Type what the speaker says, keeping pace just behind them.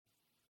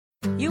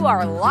You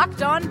are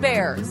Locked On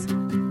Bears,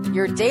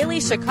 your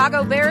daily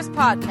Chicago Bears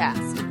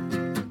podcast.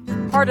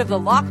 Part of the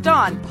Locked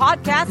On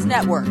Podcast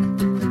Network,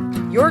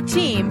 your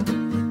team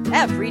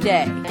every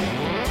day.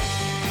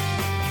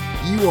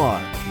 You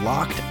are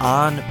Locked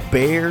On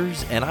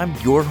Bears, and I'm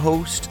your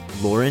host,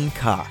 Lauren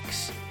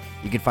Cox.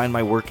 You can find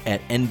my work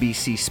at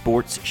NBC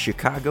Sports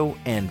Chicago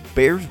and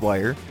Bears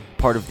Wire,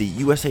 part of the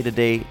USA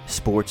Today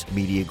Sports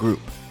Media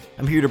Group.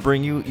 I'm here to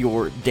bring you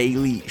your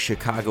daily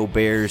Chicago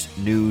Bears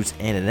news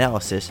and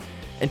analysis,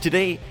 and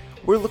today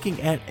we're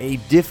looking at a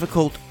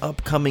difficult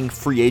upcoming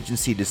free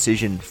agency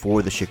decision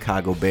for the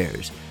Chicago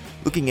Bears,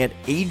 looking at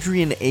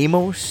Adrian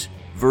Amos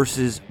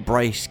versus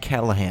Bryce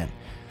Callahan.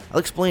 I'll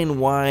explain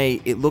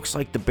why it looks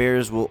like the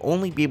Bears will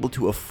only be able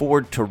to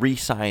afford to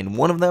re-sign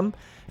one of them,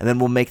 and then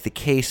we'll make the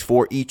case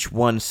for each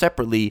one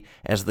separately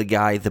as the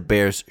guy the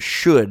Bears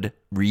should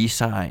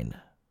re-sign.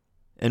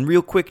 And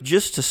real quick,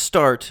 just to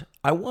start,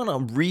 I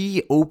want to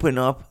reopen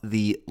up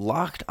the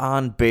Locked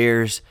On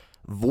Bears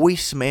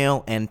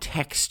voicemail and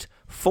text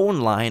phone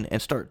line and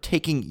start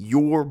taking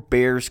your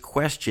Bears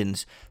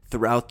questions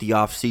throughout the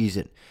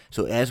offseason.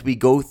 So as we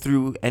go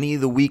through any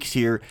of the weeks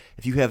here,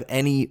 if you have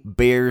any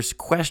Bears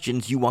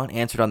questions you want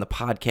answered on the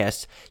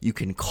podcast, you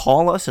can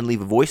call us and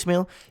leave a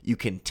voicemail. You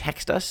can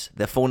text us.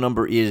 The phone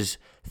number is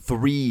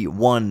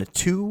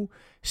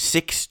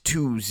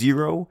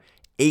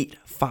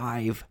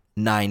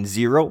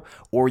 312-620-8590,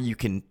 or you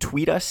can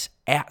tweet us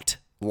at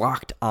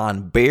Locked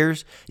On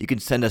Bears. You can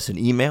send us an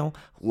email,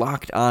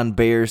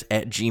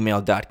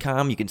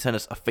 lockedonbears@gmail.com. You can send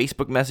us a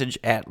Facebook message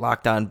at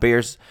Locked On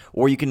Bears,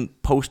 or you can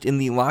post in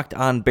the Locked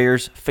On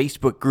Bears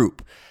Facebook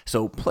group.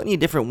 So plenty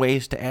of different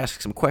ways to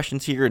ask some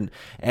questions here, and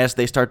as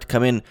they start to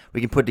come in,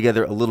 we can put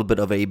together a little bit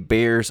of a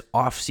Bears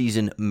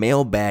offseason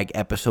mailbag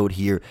episode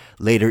here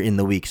later in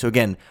the week. So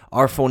again,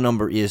 our phone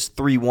number is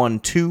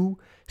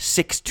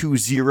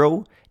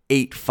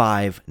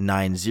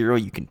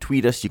 312-620-8590. You can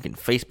tweet us, you can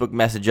Facebook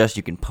message us,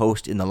 you can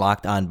post in the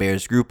Locked On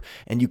Bears group,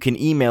 and you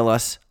can email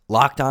us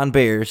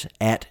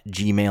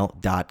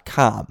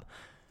lockedonbears@gmail.com.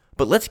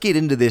 But let's get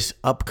into this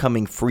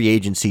upcoming free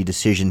agency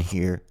decision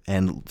here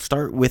and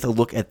start with a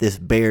look at this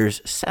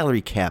Bears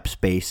salary cap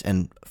space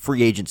and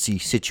free agency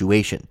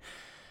situation.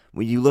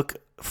 When you look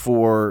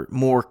for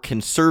more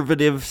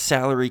conservative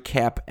salary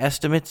cap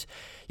estimates,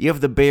 you have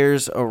the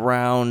Bears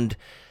around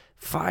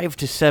 $5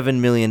 to $7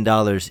 million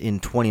in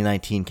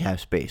 2019 cap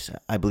space.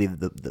 I believe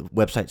the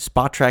website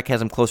SpotTrack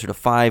has them closer to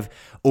 5.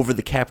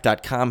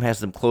 OverTheCap.com has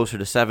them closer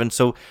to 7.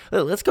 So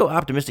let's go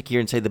optimistic here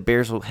and say the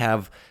Bears will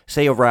have,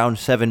 say, around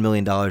 $7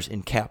 million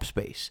in cap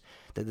space.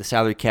 That the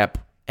salary cap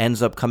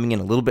ends up coming in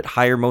a little bit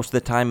higher most of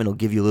the time, and it'll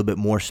give you a little bit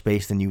more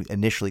space than you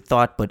initially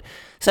thought. But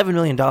 $7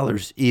 million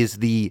is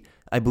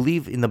I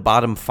believe, in the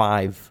bottom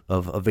 5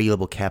 of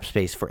available cap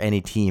space for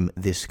any team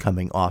this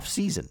coming off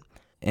season.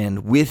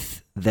 And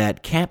with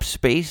that cap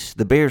space,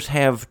 the Bears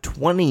have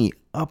 20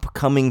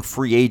 upcoming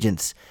free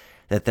agents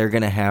that they're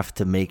going to have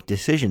to make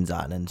decisions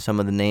on. And some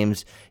of the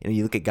names,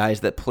 you look at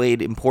guys that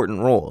played important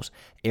roles: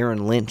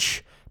 Aaron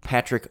Lynch,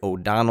 Patrick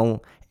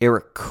O'Donnell,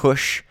 Eric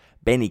Kush,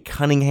 Benny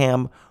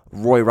Cunningham,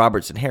 Roy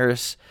Robertson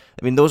Harris.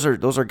 I mean, those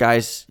are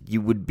guys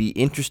you would be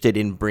interested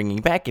in bringing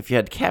back if you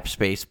had cap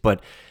space,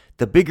 but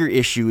the bigger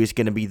issue is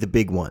going to be the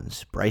big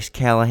ones: Bryce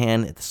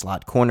Callahan at the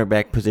slot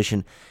cornerback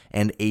position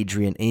and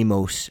Adrian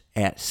Amos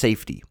at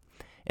safety.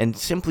 And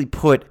simply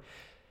put,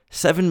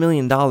 $7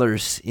 million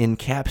in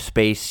cap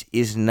space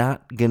is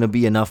not going to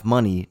be enough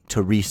money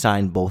to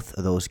re-sign both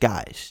of those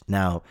guys.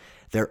 Now,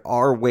 there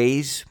are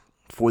ways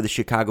for the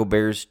Chicago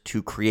Bears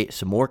to create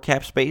some more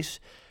cap space.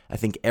 I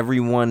think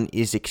everyone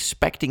is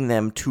expecting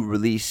them to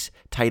release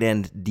tight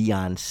end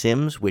Dion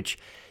Sims, which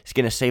is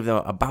going to save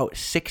them about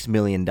 $6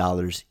 million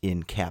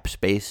in cap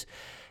space.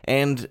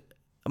 And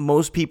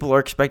most people are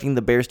expecting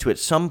the Bears to at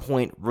some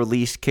point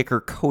release kicker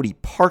Cody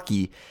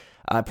Parkey.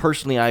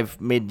 Personally, I've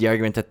made the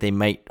argument that they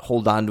might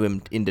hold on to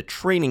him into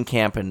training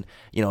camp and,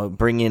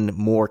 bring in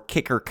more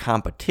kicker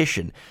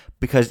competition.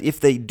 Because if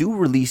they do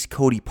release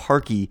Cody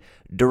Parkey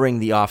during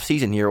the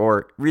offseason here,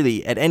 or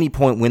really at any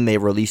point when they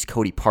release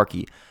Cody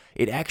Parkey,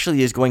 it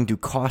actually is going to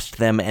cost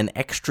them an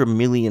extra $1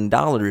 million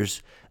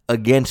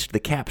against the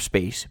cap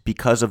space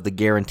because of the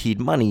guaranteed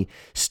money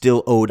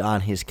still owed on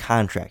his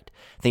contract.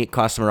 I think it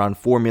costs them around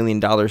 $4 million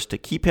to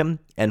keep him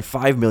and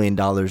 $5 million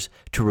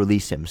to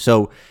release him.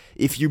 So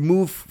if you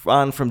move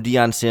on from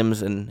Dion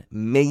Sims and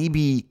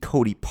maybe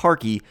Cody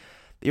Parkey,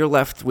 you're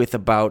left with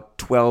about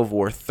 $12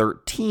 or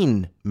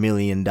 $13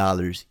 million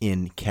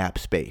in cap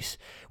space,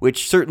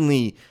 which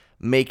certainly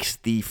makes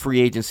the free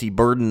agency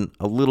burden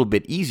a little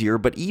bit easier.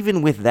 But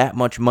even with that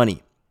much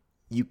money,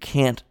 you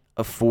can't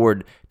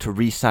afford to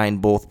re-sign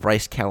both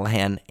Bryce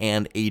Callahan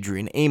and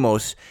Adrian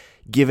Amos,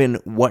 given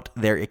what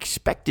they're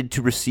expected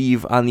to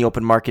receive on the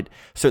open market,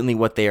 certainly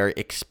what they are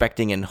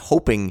expecting and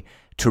hoping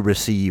to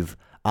receive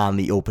on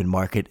the open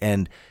market.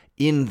 And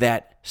in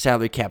that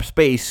salary cap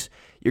space,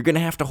 you're going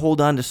to have to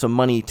hold on to some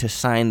money to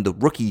sign the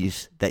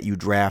rookies that you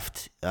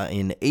draft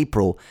in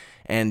April.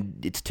 And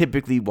it's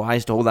typically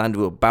wise to hold on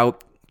to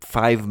about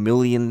 $5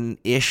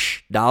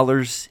 million-ish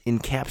in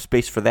cap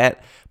space for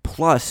that.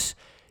 Plus,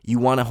 you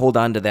want to hold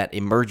on to that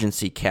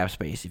emergency cap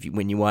space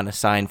when you want to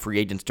sign free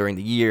agents during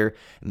the year,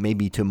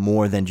 maybe to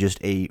more than just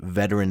a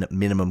veteran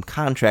minimum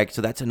contract.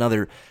 So that's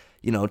another,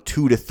 $2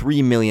 to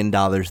 $3 million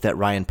that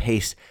Ryan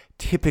Pace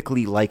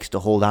typically likes to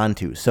hold on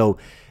to. So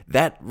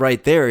that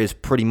right there is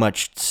pretty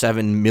much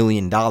 $7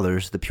 million,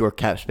 the pure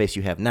cap space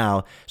you have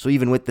now. So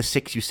even with the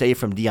 $6 you save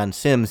from Dion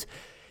Sims,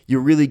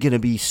 you're really going to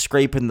be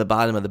scraping the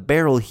bottom of the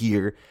barrel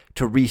here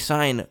to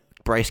re-sign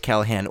Bryce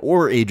Callahan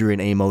or Adrian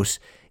Amos,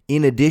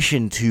 in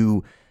addition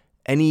to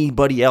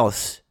anybody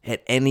else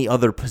at any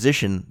other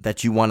position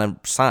that you want to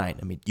sign.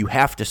 I mean, you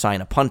have to sign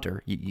a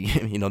punter.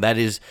 That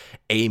is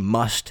a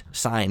must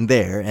sign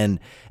there. And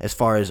as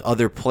far as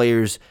other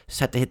players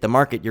set to hit the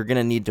market, you're going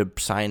to need to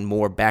sign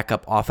more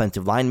backup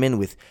offensive linemen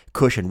with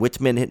Cush and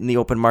Witzman hitting the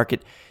open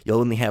market. You'll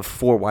only have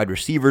 4 wide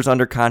receivers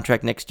under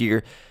contract next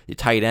year. The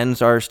tight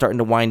ends are starting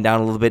to wind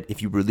down a little bit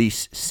if you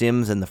release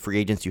Sims and the free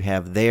agents you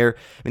have there.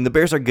 I mean, the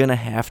Bears are going to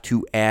have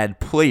to add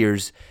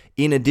players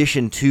in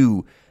addition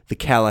to the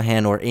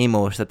Callahan or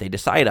Amos that they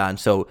decide on.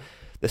 So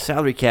the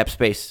salary cap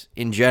space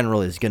in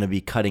general is going to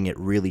be cutting it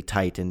really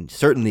tight, and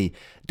certainly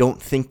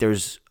don't think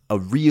there's a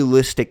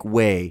realistic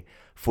way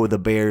for the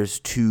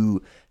Bears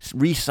to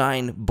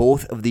re-sign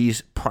both of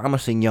these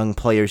promising young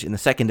players in the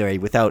secondary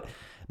without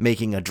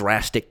making a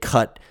drastic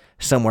cut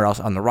somewhere else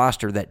on the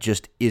roster that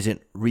just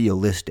isn't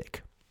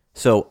realistic.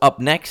 So up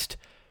next,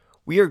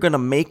 we are going to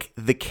make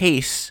the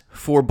case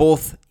for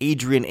both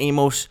Adrian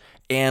Amos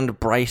and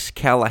Bryce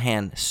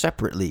Callahan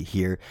separately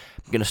here.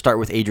 I'm going to start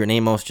with Adrian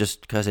Amos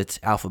just because it's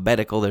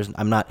alphabetical.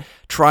 I'm not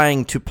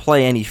trying to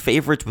play any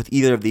favorites with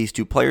either of these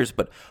two players,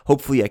 but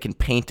hopefully I can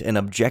paint an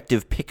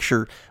objective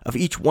picture of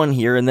each one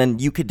here, and then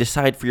you could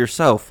decide for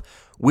yourself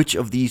which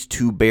of these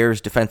two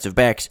Bears defensive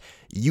backs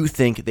you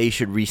think they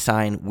should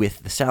re-sign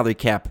with the salary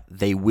cap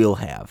they will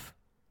have.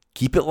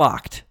 Keep it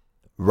locked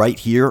right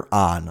here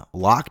on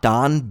Locked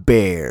On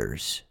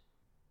Bears.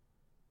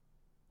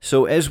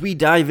 So as we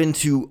dive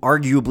into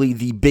arguably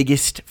the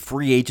biggest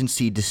free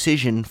agency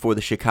decision for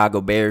the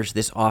Chicago Bears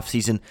this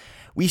offseason,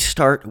 we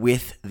start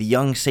with the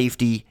young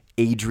safety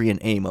Adrian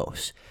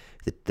Amos,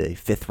 the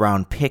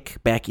fifth-round pick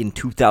back in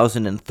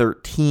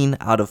 2013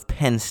 out of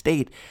Penn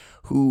State,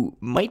 who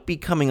might be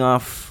coming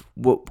off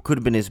what could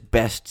have been his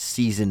best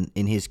season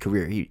in his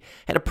career. He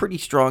had a pretty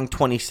strong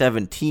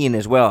 2017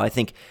 as well. I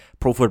think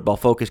Pro Football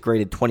Focus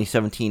graded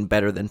 2017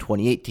 better than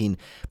 2018.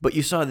 But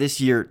you saw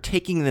this year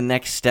taking the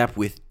next step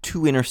with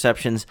 2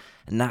 interceptions,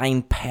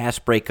 9 pass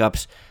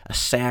breakups, a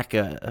sack,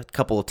 a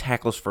couple of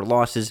tackles for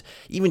losses,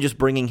 even just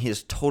bringing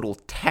his total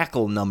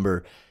tackle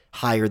number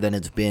higher than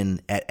it's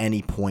been at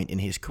any point in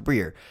his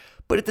career.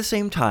 But at the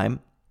same time,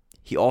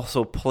 he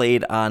also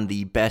played on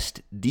the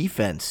best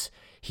defense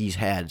he's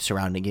had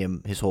surrounding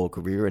him his whole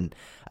career, and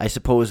I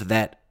suppose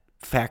that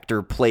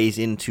factor plays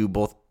into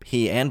both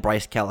he and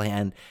Bryce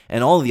Callahan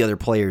and all the other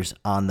players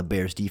on the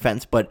Bears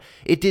defense. But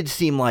it did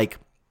seem like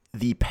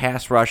the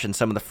pass rush and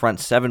some of the front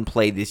 7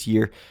 play this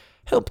year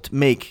helped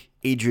make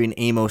Adrian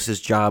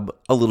Amos's job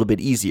a little bit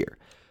easier.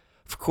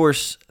 Of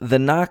course, the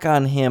knock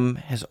on him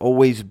has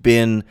always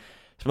been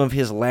some of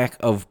his lack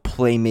of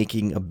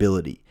playmaking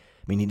ability.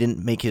 I mean, he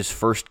didn't make his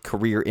first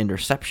career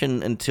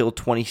interception until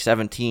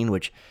 2017,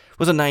 which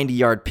was a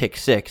 90-yard pick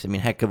six. I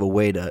mean, heck of a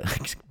way to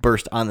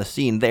burst on the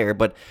scene there.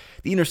 But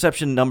the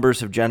interception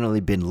numbers have generally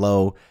been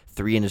low,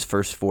 3 in his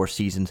first 4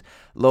 seasons.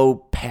 Low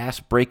pass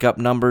breakup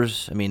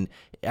numbers. I mean,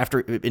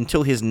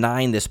 until his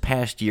 9 this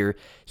past year,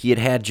 he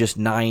had just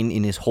 9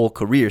 in his whole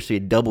career, so he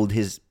had doubled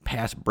his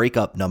pass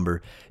breakup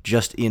number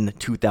just in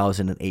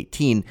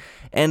 2018.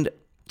 And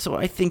so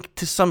I think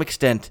to some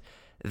extent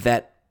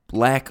that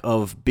lack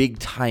of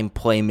big-time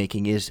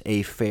playmaking is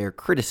a fair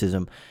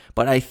criticism,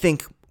 but I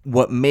think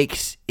what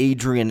makes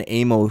Adrian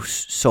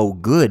Amos so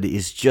good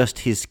is just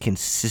his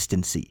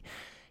consistency.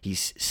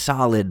 He's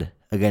solid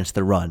against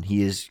the run.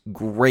 He is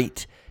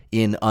great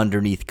in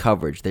underneath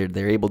coverage.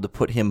 They're able to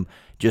put him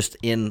just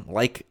in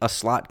like a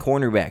slot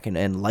cornerback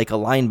and like a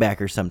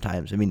linebacker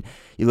sometimes. I mean,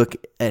 you look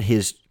at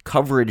his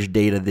coverage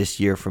data this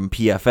year from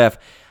PFF,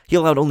 he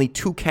allowed only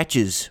 2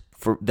 catches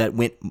that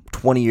went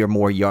 20 or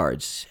more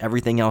yards.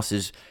 Everything else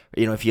is,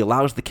 if he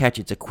allows the catch,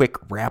 it's a quick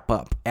wrap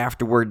up.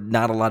 Afterward,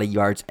 not a lot of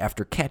yards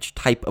after catch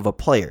type of a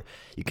player.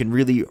 You can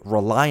really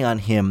rely on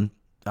him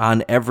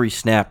on every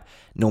snap,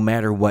 no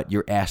matter what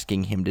you're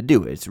asking him to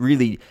do. It's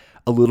really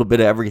a little bit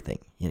of everything.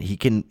 He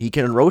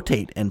can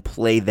rotate and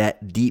play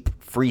that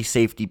deep free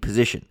safety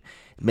position.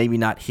 Maybe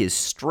not his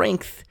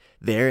strength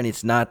there, and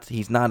he's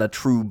not a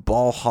true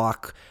ball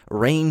hawk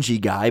rangy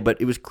guy, but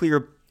it was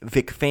clear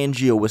Vic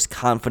Fangio was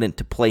confident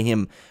to play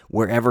him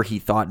wherever he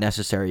thought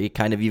necessary,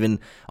 kind of even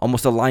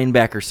almost a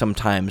linebacker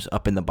sometimes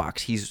up in the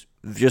box. He's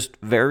just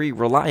very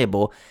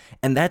reliable,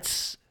 and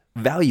that's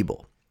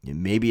valuable.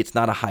 Maybe it's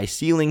not a high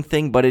ceiling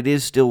thing, but it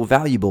is still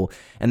valuable.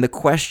 And the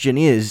question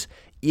is,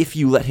 if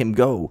you let him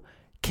go,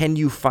 can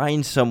you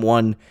find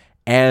someone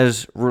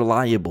as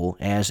reliable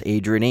as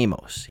Adrian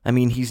Amos. I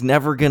mean, he's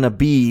never going to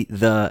be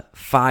the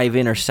 5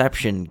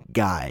 interception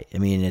guy. I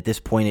mean, at this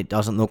point, it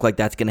doesn't look like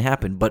that's going to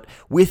happen. But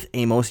with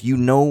Amos, you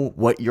know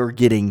what you're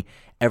getting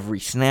every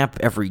snap,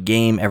 every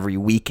game, every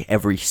week,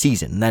 every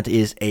season. That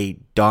is a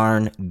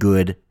darn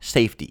good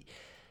safety.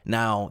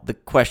 Now, the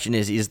question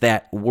is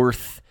that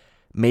worth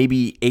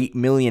maybe $8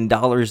 million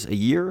a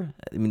year?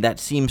 I mean, that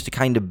seems to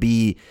kind of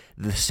be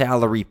the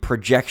salary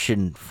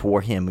projection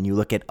for him. When you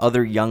look at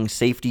other young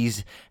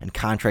safeties and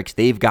contracts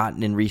they've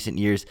gotten in recent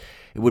years,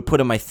 it would put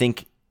him, I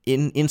think,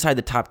 inside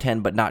the top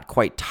 10, but not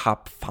quite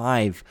top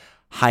 5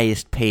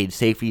 highest paid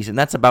safeties. And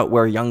that's about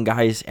where young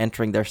guys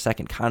entering their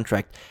second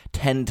contract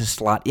tend to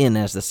slot in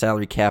as the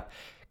salary cap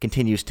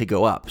continues to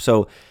go up.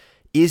 So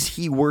is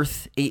he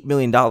worth $8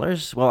 million?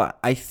 Well,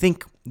 I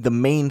think the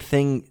main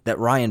thing that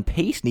Ryan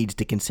Pace needs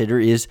to consider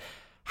is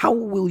how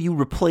will you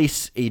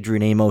replace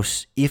Adrian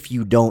Amos if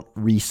you don't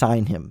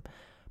re-sign him? I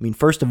mean,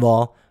 first of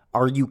all,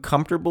 are you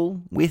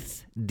comfortable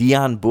with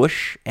Deon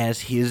Bush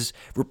as his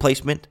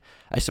replacement?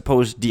 I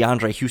suppose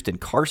DeAndre Houston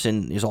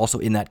Carson is also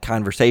in that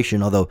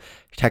conversation, although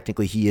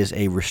technically he is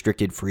a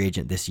restricted free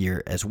agent this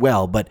year as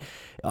well. But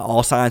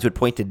all signs would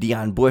point to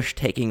Deon Bush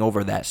taking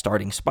over that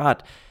starting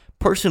spot.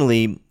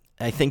 Personally,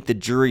 I think the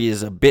jury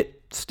is a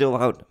bit still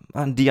out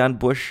on Deon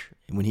Bush.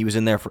 When he was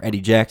in there for Eddie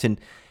Jackson,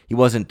 he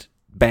wasn't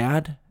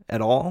bad at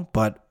all,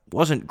 but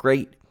wasn't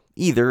great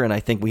either. And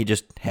I think we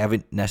just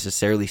haven't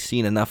necessarily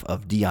seen enough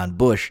of Deon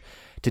Bush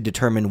to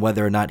determine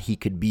whether or not he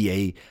could be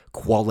a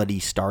quality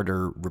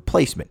starter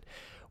replacement.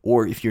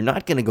 Or if you're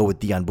not going to go with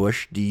Deon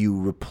Bush, do you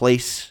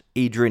replace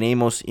Adrian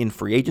Amos in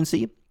free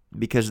agency?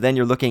 Because then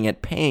you're looking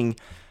at paying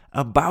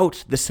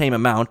about the same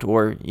amount,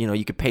 or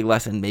you could pay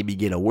less and maybe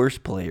get a worse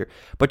player.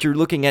 But you're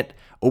looking at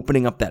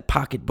opening up that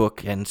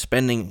pocketbook and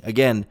spending,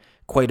 again,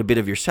 quite a bit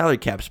of your salary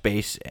cap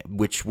space,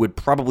 which would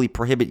probably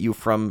prohibit you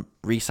from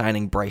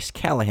re-signing Bryce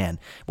Callahan.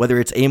 Whether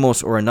it's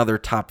Amos or another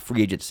top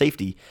free agent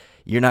safety,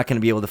 you're not going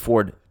to be able to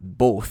afford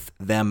both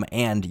them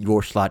and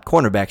your slot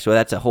cornerback, so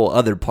that's a whole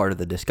other part of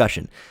the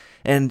discussion.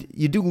 And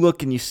you do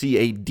look and you see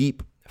a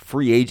deep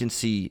free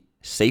agency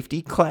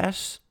safety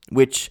class,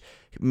 which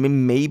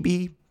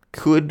maybe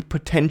could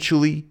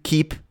potentially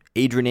keep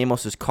Adrian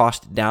Amos'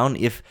 cost down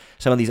if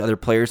some of these other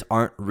players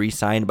aren't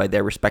re-signed by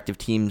their respective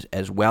teams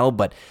as well,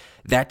 but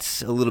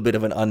that's a little bit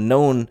of an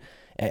unknown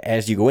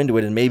as you go into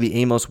it, and maybe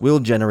Amos will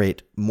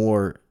generate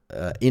more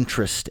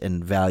interest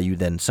and value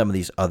than some of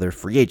these other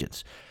free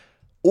agents.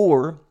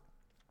 Or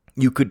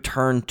you could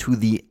turn to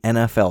the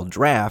NFL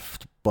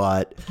draft,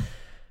 but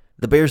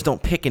the Bears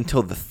don't pick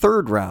until the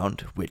 3rd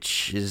round,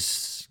 which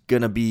is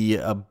going to be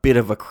a bit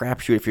of a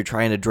crapshoot if you're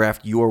trying to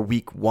draft your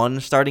week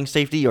 1 starting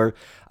safety. Or,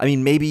 I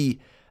mean,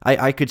 maybe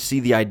I could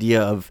see the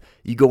idea of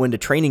you go into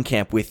training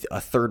camp with a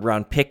 3rd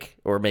round pick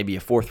or maybe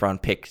a 4th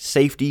round pick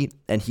safety,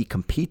 and he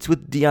competes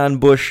with Deon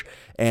Bush,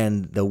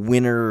 and the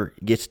winner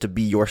gets to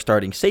be your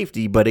starting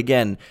safety. But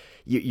again,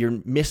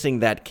 you're missing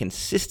that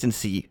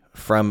consistency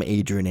from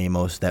Adrian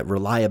Amos, that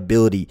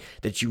reliability,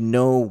 that you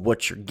know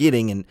what you're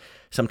getting. And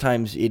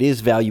sometimes it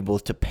is valuable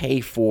to pay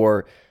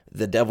for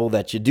the devil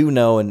that you do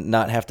know and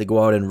not have to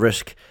go out and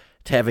risk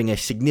to having a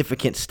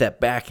significant step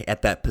back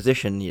at that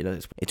position.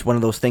 It's one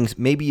of those things,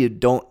 maybe you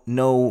don't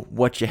know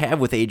what you have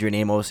with Adrian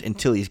Amos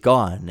until he's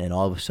gone, and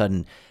all of a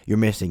sudden you're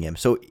missing him.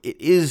 So it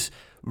is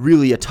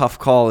really a tough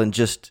call, and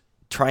just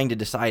trying to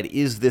decide,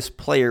 is this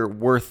player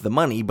worth the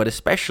money? But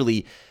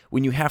especially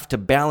when you have to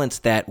balance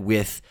that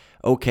with,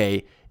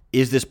 okay,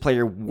 is this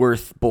player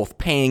worth both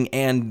paying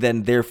and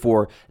then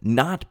therefore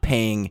not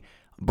paying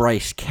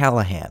Bryce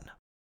Callahan?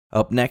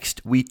 Up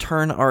next, we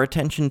turn our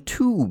attention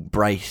to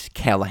Bryce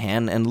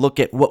Callahan and look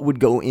at what would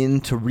go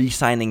into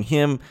re-signing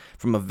him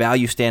from a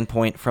value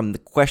standpoint, from the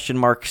question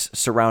marks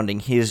surrounding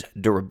his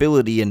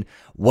durability and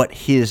what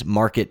his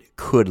market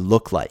could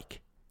look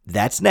like.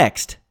 That's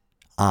next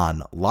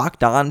on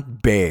Locked On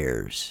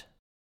Bears.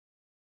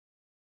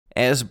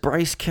 As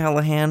Bryce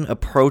Callahan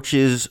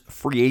approaches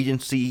free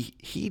agency,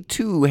 he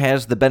too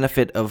has the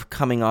benefit of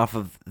coming off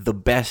of the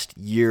best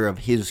year of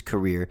his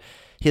career.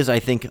 His, I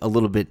think, a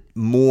little bit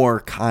more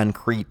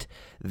concrete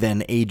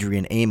than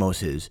Adrian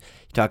Amos's.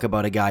 You talk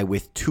about a guy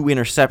with 2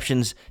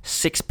 interceptions,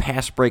 6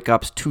 pass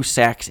breakups, 2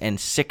 sacks, and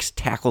 6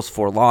 tackles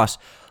for loss,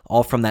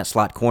 all from that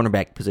slot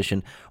cornerback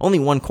position. Only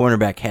one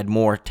cornerback had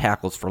more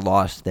tackles for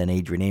loss than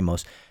Adrian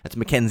Amos. That's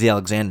Mackenzie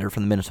Alexander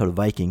from the Minnesota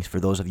Vikings, for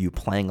those of you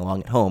playing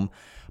along at home.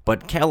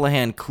 But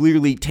Callahan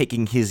clearly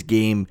taking his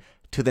game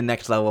to the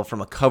next level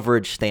from a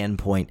coverage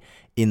standpoint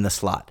in the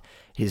slot.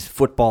 His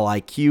football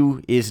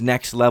IQ is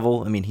next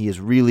level. I mean, he is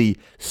really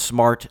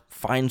smart,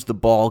 finds the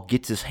ball,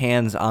 gets his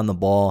hands on the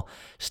ball,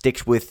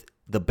 sticks with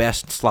the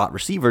best slot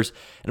receivers.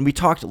 And we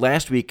talked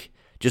last week,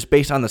 just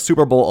based on the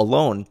Super Bowl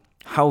alone,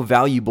 how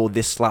valuable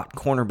this slot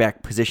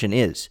cornerback position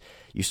is.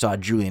 You saw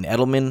Julian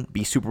Edelman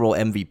be Super Bowl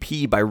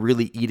MVP by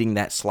really eating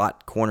that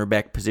slot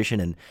cornerback position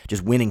and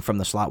just winning from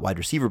the slot wide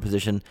receiver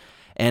position.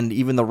 And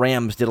even the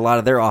Rams did a lot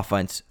of their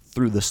offense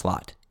through the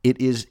slot. It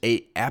is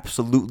a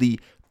absolutely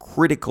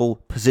critical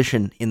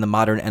position in the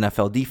modern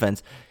NFL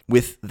defense,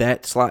 with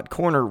that slot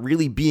corner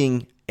really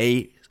being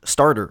a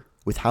starter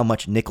with how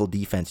much nickel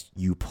defense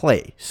you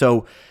play.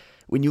 So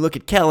when you look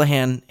at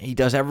Callahan, he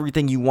does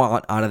everything you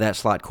want out of that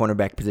slot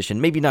cornerback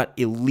position. Maybe not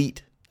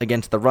elite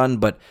against the run,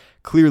 but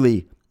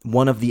clearly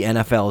one of the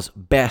NFL's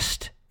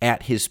best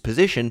at his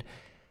position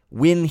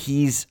when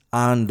he's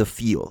on the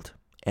field.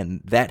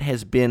 And that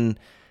has been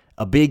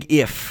a big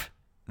if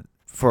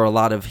for a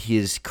lot of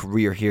his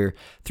career here.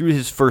 Through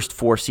his first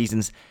 4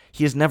 seasons,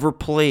 he has never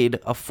played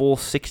a full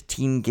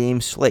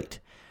 16-game slate.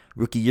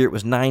 Rookie year, it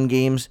was 9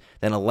 games,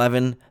 then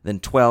 11, then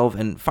 12,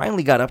 and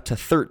finally got up to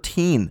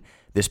 13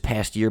 this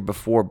past year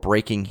before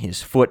breaking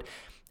his foot.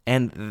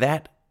 And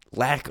that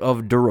lack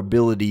of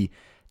durability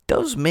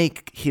does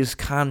make his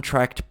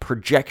contract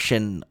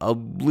projection a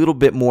little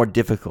bit more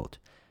difficult.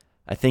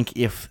 I think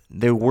if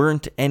there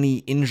weren't any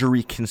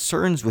injury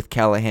concerns with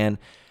Callahan,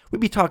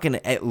 we'd be talking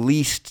at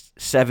least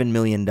 $7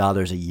 million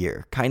a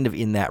year, kind of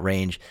in that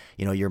range.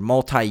 You know, your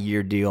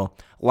multi-year deal,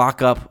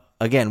 lock up,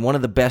 again, one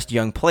of the best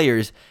young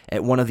players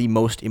at one of the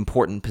most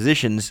important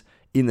positions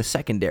in the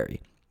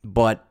secondary.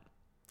 But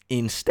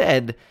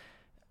instead,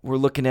 we're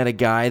looking at a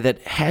guy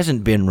that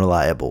hasn't been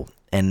reliable.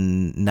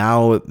 And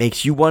now it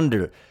makes you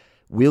wonder,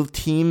 will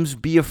teams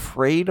be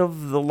afraid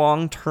of the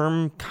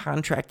long-term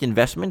contract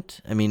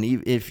investment? I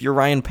mean, if you're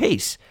Ryan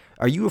Pace,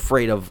 are you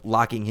afraid of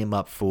locking him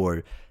up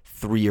for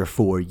 3 or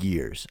 4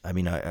 years? I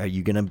mean, are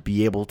you going to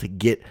be able to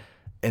get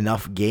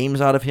enough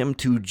games out of him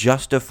to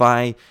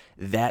justify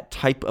that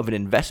type of an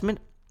investment?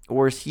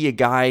 Or is he a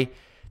guy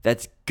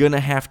that's going to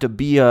have to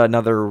be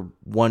another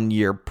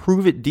 1-year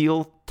prove-it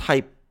deal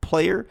type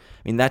player?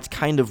 I mean, that's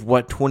kind of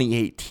what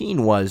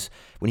 2018 was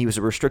when he was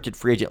a restricted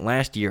free agent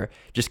last year,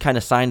 just kind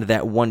of signed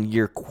that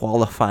 1-year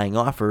qualifying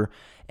offer,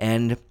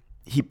 and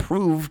he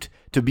proved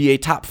to be a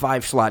top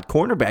 5 slot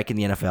cornerback in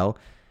the NFL,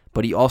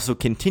 but he also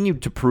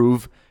continued to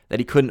prove that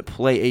he couldn't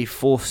play a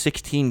full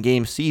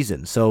 16-game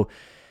season. So,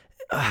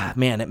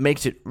 man, it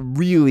makes it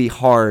really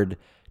hard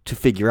to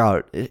figure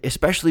out,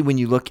 especially when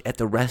you look at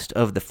the rest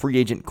of the free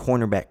agent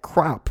cornerback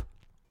crop.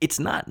 It's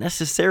not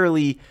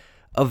necessarily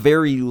a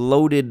very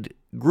loaded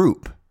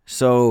group.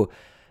 So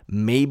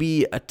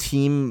maybe a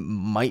team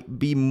might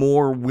be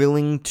more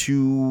willing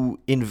to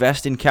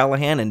invest in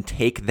Callahan and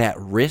take that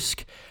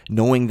risk,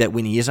 knowing that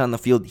when he is on the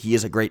field, he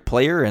is a great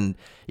player, and,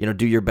 you know,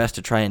 do your best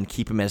to try and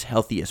keep him as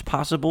healthy as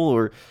possible.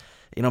 Or,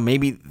 you know,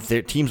 maybe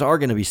their teams are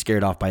going to be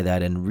scared off by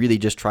that and really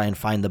just try and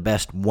find the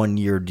best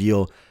 1-year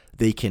deal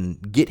they can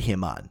get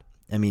him on.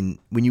 I mean,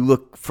 when you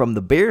look from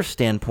the Bears'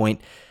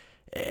 standpoint,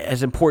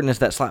 as important as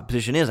that slot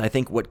position is, I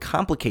think what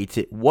complicates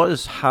it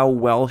was how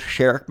well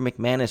Sherrick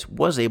McManus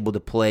was able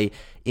to play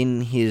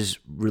in his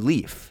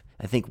relief.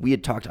 I think we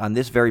had talked on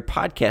this very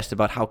podcast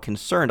about how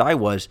concerned I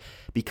was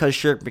because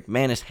Sherrick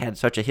McManus had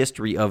such a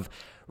history of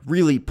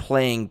really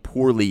playing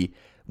poorly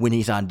when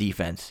he's on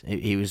defense.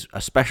 He was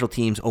a special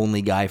teams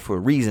only guy for a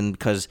reason,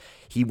 because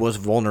he was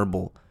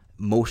vulnerable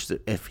most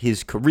of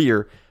his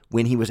career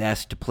when he was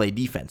asked to play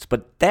defense.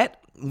 But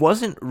that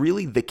wasn't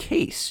really the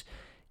case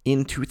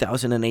in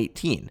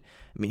 2018.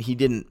 I mean, he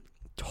didn't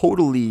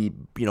totally,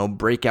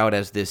 break out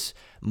as this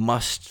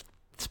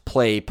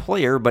must-play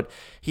player, but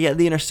he had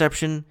the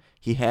interception.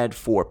 He had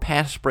 4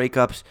 pass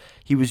breakups.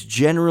 He was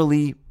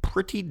generally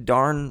pretty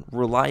darn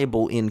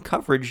reliable in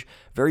coverage,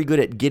 very good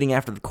at getting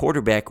after the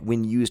quarterback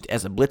when used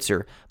as a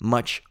blitzer,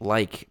 much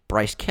like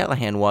Bryce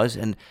Callahan was,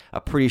 and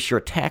a pretty sure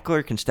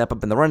tackler, can step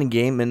up in the running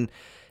game, and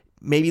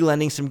maybe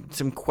lending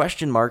some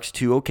question marks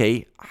to,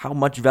 okay, how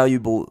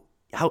valuable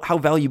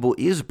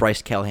is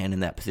Bryce Callahan in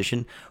that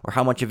position, or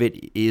how much of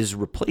it is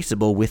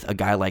replaceable with a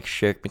guy like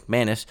Sherrick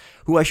McManus,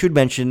 who I should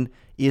mention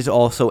is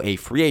also a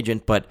free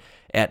agent, but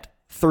at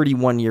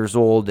 31 years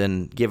old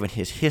and given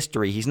his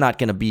history, he's not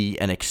going to be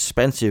an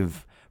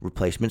expensive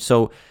replacement.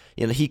 So,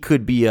 he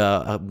could be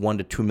a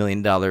 $1 to $2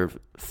 million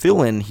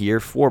fill-in here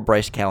for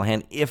Bryce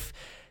Callahan if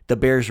the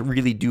Bears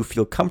really do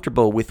feel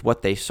comfortable with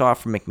what they saw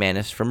from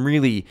McManus, from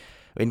really,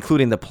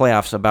 including the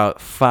playoffs, about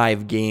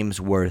 5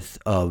 games worth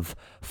of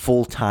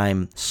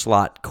full-time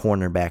slot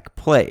cornerback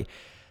play.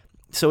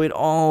 So it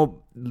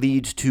all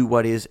leads to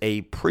what is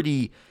a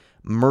pretty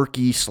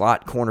murky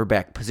slot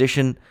cornerback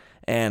position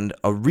and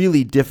a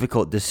really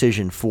difficult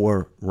decision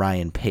for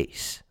Ryan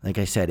Pace. Like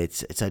I said,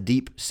 it's a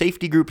deep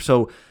safety group,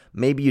 so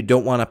maybe you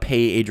don't want to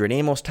pay Adrian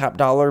Amos top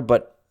dollar,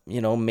 but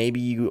maybe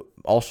you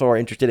also are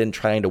interested in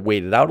trying to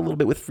wait it out a little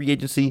bit with free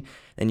agency,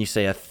 and you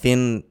say a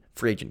thin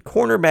free agent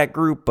cornerback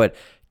group, but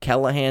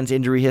Callahan's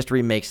injury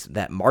history makes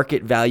that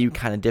market value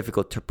kind of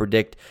difficult to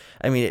predict.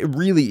 I mean, it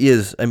really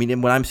is. I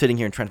mean, when I'm sitting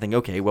here and trying to think,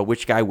 okay, well,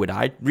 which guy would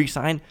I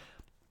re-sign?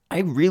 I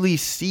really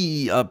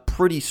see a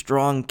pretty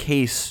strong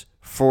case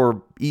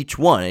for each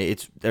one.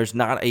 There's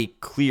not a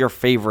clear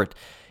favorite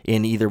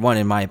in either one,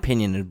 in my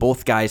opinion. And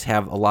both guys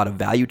have a lot of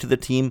value to the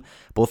team.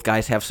 Both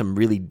guys have some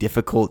really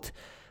difficult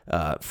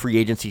free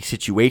agency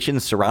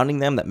situations surrounding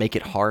them that make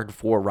it hard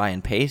for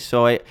Ryan Pace.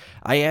 So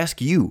I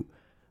ask you,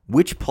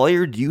 which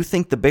player do you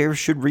think the Bears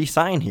should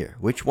re-sign here?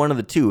 Which one of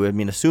the two? I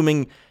mean,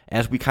 assuming,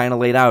 as we kind of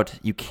laid out,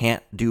 you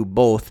can't do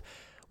both,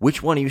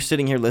 Which one are you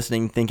sitting here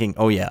listening thinking,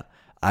 oh yeah,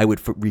 I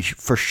would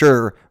for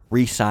sure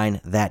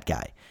re-sign that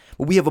guy?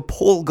 Well, we have a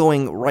poll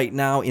going right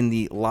now in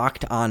the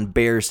Locked On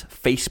Bears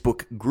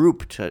Facebook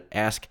group to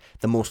ask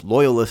the most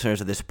loyal listeners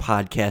of this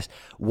podcast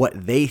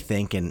what they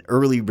think, and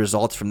early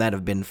results from that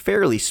have been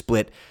fairly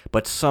split,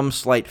 but some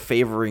slight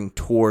favoring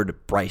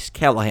toward Bryce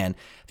Callahan.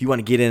 If you want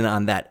to get in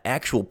on that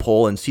actual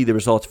poll and see the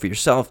results for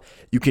yourself,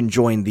 you can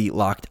join the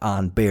Locked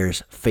On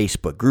Bears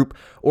Facebook group,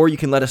 or you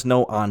can let us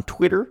know on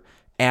Twitter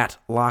at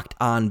Locked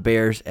On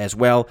Bears as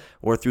well,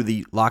 or through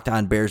the Locked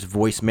On Bears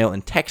voicemail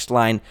and text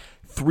line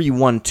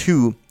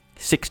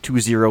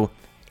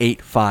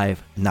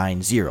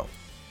 312-620-8590.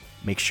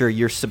 Make sure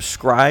you're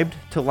subscribed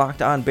to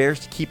Locked On Bears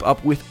to keep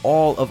up with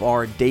all of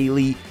our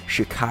daily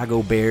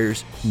Chicago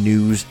Bears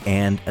news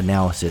and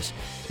analysis.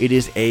 It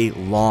is a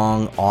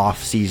long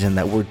off season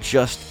that we're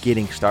just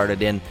getting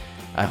started in.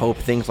 I hope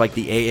things like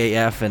the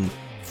AAF and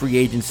free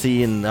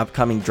agency and the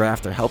upcoming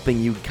draft are helping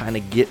you kind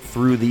of get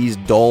through these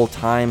dull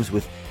times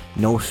with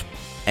no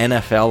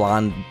NFL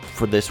on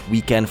for this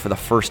weekend for the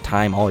first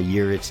time all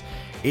year. It's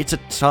a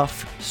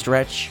tough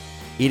stretch.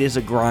 It is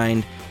a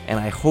grind, and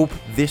I hope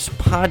this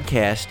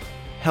podcast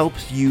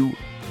helps you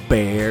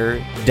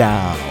bear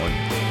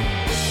down.